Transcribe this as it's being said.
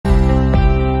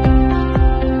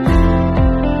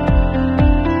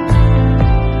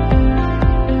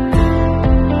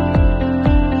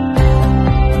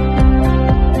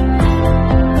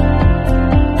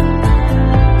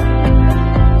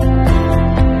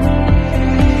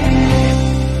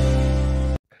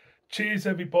Cheers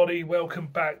everybody, welcome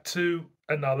back to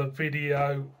another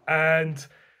video, and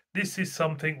this is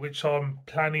something which I'm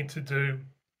planning to do,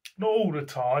 not all the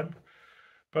time,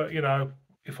 but you know,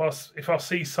 if I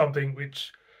see something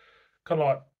which kind of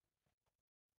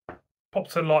like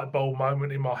pops a light bulb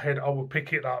moment in my head, I will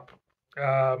pick it up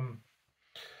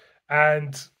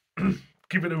and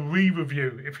give it a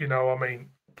re-review, if you know what I mean.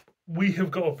 We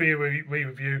have got a beer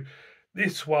re-review.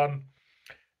 This one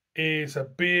is a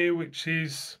beer which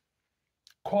is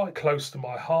quite close to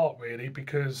my heart, really,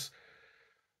 because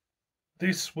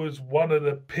this was one of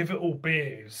the pivotal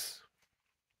beers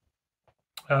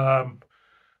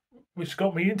which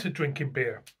got me into drinking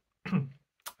beer.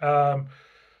 And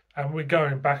we're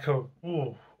going back a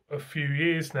few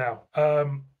years now.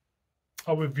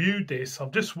 I reviewed this. I've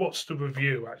just watched a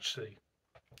review actually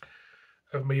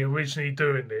of me originally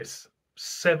doing this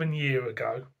 7 years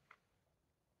ago.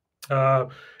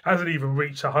 Hasn't even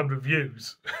reached 100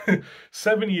 views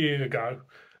 7 years ago,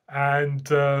 and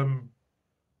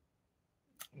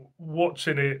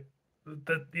watching it,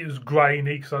 that it was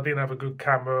grainy because I didn't have a good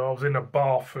camera. I was in a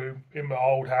bathroom in my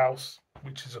old house,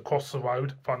 which is across the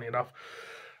road, funny enough,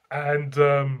 and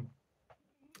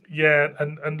yeah,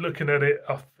 and looking at it,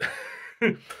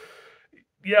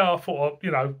 yeah, I thought,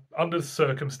 you know, under the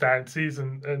circumstances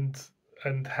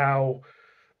and how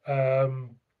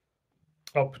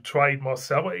I portrayed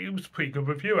myself, it was a pretty good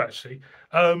review actually.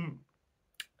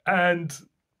 And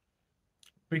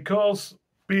because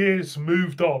beers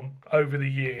moved on over the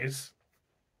years,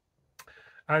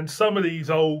 and some of these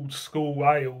old school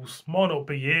ales might not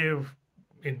be here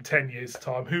in 10 years'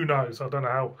 time. Who knows? I don't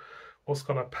know what's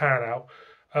going to pan out.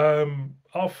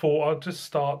 I thought I'd just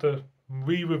start to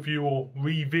re-review or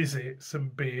revisit some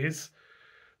beers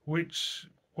which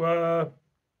were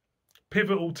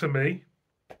pivotal to me.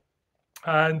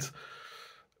 And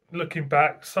looking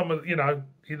back, some of, you know,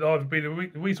 it'd either be the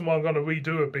reason why I'm going to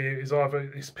redo a beer is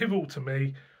either it's pivotal to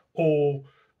me, or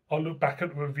I look back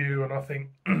at the review and I think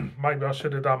maybe I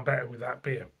should have done better with that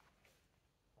beer.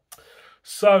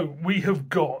 So we have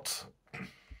got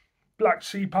Black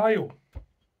Sheep Ale.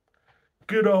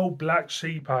 Good old Black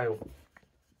Sheep Ale.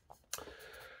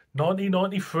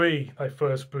 1993 they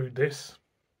first brewed this.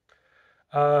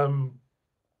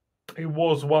 It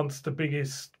was once the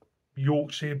biggest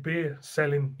Yorkshire beer,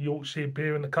 selling Yorkshire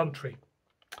beer in the country.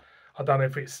 I don't know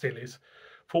if it still is.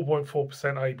 4.4%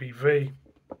 ABV.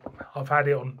 I've had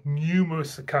it on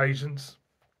numerous occasions.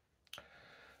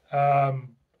 And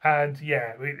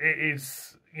yeah, it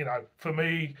is, you know, for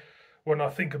me, when I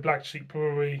think of Black Sheep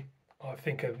Brewery, I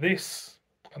think of this,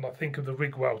 and I think of the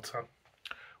Rig Welter,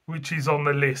 which is on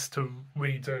the list to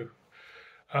redo.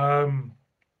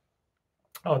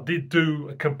 I did do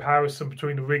a comparison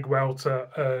between the Rig Welter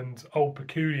and Old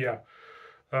Peculiar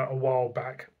a while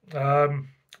back.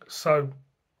 So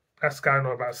that's going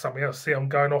on about something else. See, I'm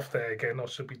going off there again. I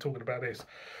should be talking about this.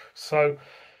 So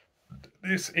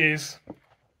this is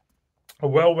a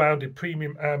well-rounded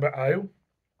premium amber ale,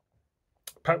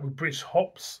 packed with British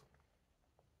hops,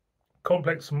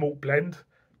 complex malt blend,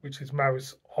 which is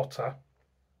Maris Otter.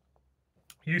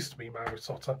 Used to be Maris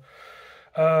Otter.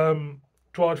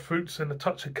 Dried fruits and a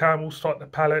touch of caramel strike the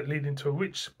palate, leading to a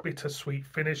rich, bitter-sweet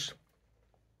finish.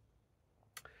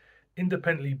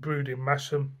 Independently brewed in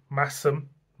Masham,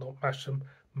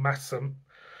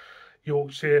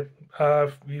 Yorkshire,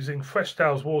 using fresh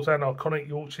Dales water and iconic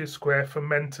Yorkshire Square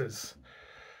fermenters.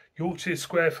 Yorkshire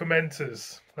Square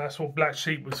fermenters, that's what Black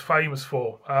Sheep was famous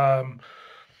for.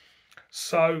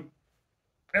 So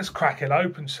let's crack it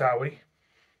open, shall we?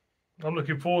 I'm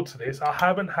looking forward to this. I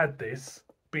haven't had this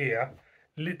beer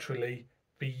literally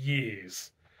for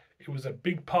years. It was a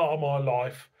big part of my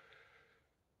life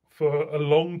for a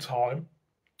long time,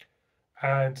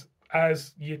 and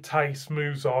as your taste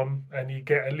moves on and you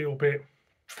get a little bit,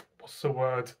 what's the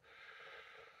word,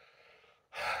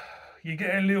 you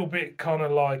get a little bit kind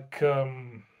of like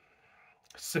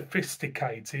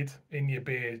sophisticated in your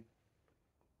beer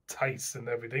tastes and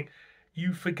everything,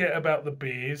 you forget about the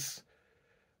beers,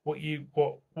 what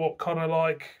kind of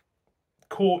like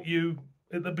caught you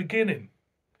at the beginning,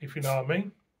 if you know what I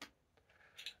mean.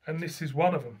 And this is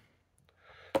one of them.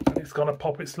 And it's going to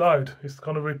pop its load. It's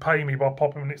going to repay me by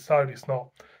popping its load. It's not.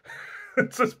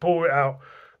 Just pour it out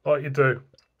like you do.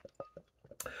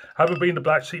 Haven't been to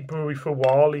Black Sheep Brewery for a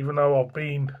while, even though I've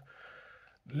been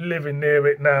living near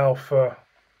it now for,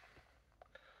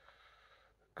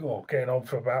 getting on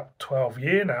for about 12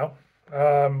 years now.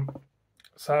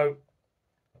 So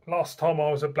last time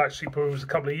I was at Black Sheep Brewery was a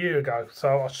couple of years ago.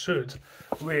 So I should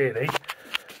really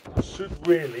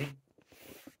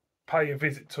pay a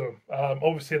visit to them.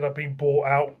 Obviously they've been bought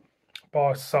out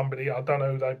by somebody. I don't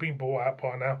know who they've been bought out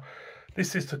by now.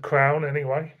 This is the Crown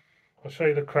anyway. I'll show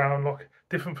you the Crown, like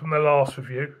different from the last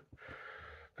review.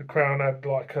 The Crown had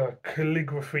like a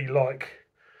calligraphy like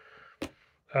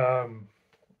writing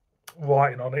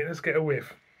on it. Let's get a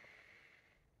whiff.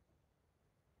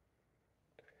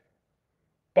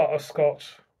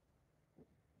 Butterscotch,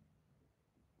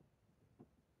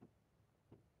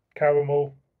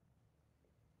 caramel.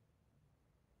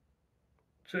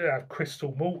 Should have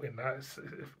crystal malt in that.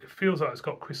 It feels like it's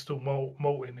got crystal malt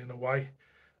in a way.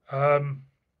 Not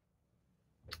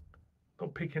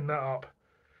picking that up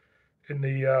in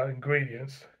the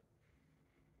ingredients,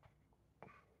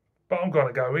 but I'm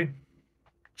gonna go in.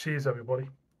 Cheers, everybody.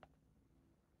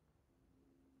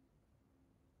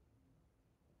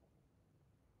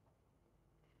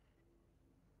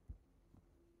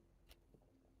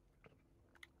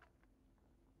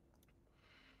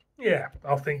 Yeah,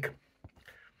 I think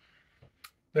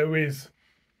there is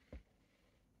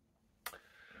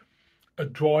a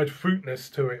dried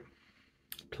fruitness to it.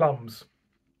 Plums,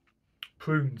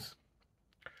 prunes.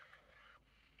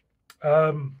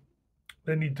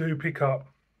 Then you do pick up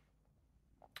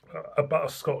a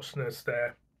butterscotchness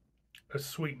there, a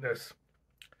sweetness.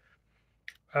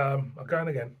 I'm going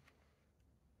again.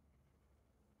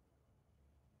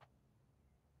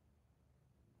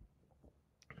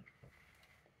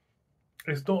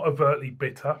 It's not overtly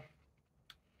bitter.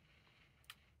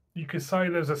 You could say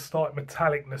there's a slight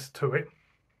metallicness to it,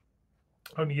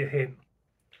 only a hint.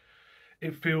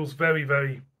 It feels very,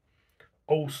 very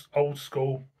old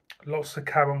school. Lots of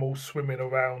caramel swimming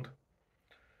around.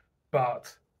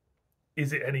 But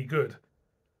is it any good?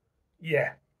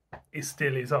 Yeah, it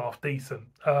still is half decent.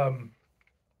 I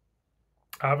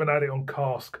haven't had it on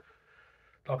cask,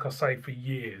 like I say, for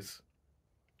years.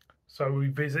 So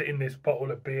revisiting this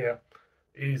bottle of beer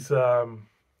is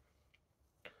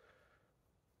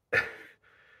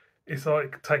it's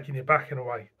like taking you back in a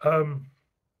way.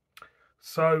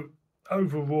 So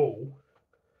overall,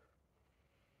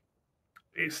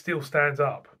 it still stands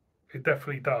up. It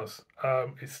definitely does.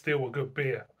 It's still a good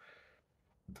beer.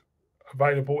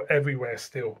 Available everywhere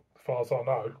still, as far as I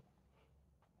know.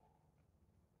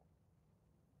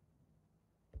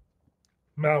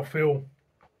 Mouthfeel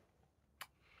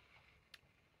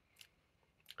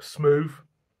smooth,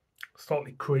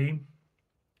 slightly clean,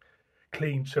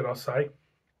 should I say.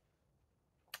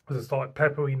 There's a slight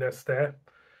pepperiness there.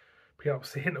 Pick up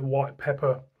a hint of white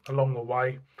pepper along the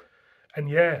way. And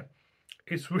yeah,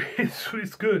 it's good.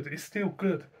 It's still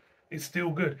good. It's still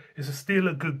good. It's still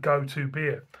a good go-to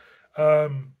beer.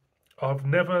 I've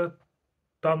never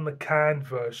done the canned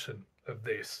version of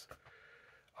this.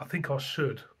 I think I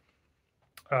should.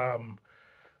 I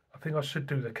think I should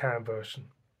do the canned version.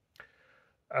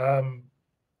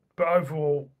 But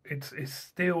overall, it's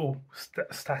still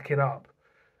stacking up,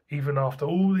 even after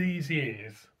all these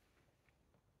years.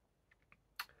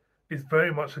 It's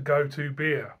very much a go-to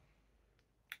beer,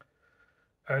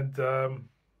 and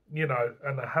you know,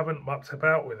 and I haven't mucked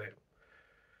about with it.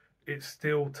 It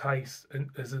still tastes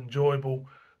as enjoyable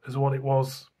as what it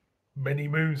was many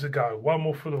moons ago. One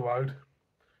more for the road.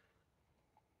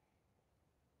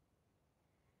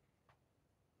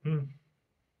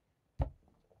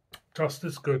 Just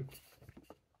as good.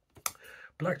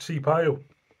 Black Sheep Ale.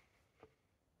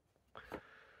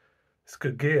 It's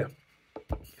good gear.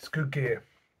 It's good gear.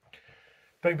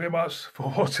 Thank you very much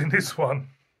for watching this one.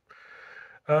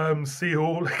 See you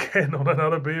all again on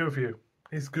another beer review.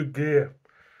 It's good gear.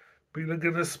 But look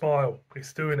at the smile.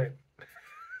 It's doing it.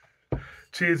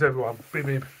 Cheers, everyone. Bib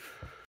bib.